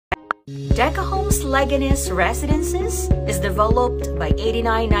Decahomes Leganez Residences is developed by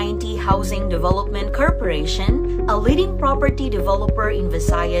 8990 Housing Development Corporation, a leading property developer in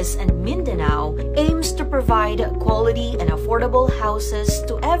Visayas and Mindanao, aims to provide quality and affordable houses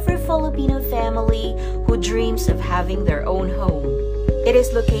to every Filipino family who dreams of having their own home. It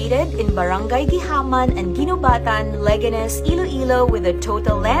is located in Barangay Gihaman and Ginubatan, Leganez, Iloilo with a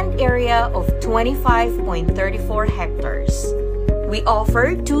total land area of 25.34 hectares. We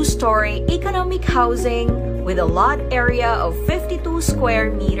offer two-story economic housing with a lot area of 52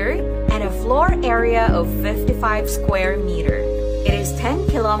 square meter and a floor area of 55 square meter. It is 10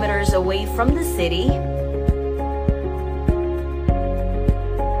 kilometers away from the city,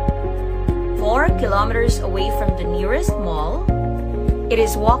 4 kilometers away from the nearest mall. It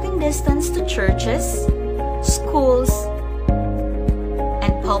is walking distance to churches, schools,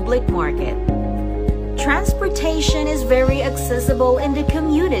 and public market. Transportation is very accessible in the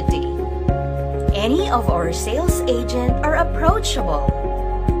community. Any of our sales agents are approachable.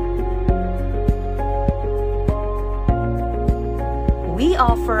 We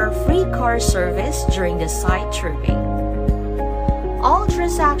offer free car service during the site tripping. All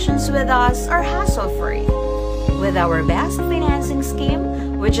transactions with us are hassle-free. With our best financing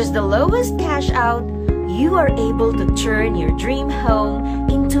scheme, which is the lowest cash out, you are able to turn your dream home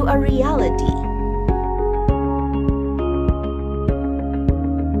into a reality.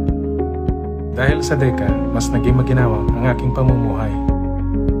 Dahil sa Deca, mas naging maginawang ang aking pamumuhay.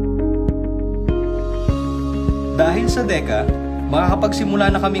 Dahil sa Deca, makakapagsimula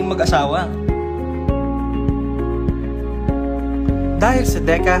na kaming mag-asawa. Dahil sa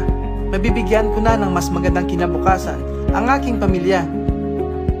Deca, mabibigyan ko na ng mas magandang kinabukasan ang aking pamilya.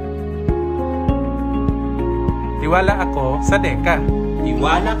 Tiwala ako sa Deca.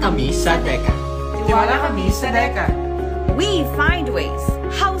 Tiwala kami sa Deca. Tiwala kami sa Deca. We find ways,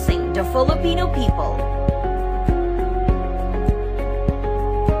 housing the Filipino people.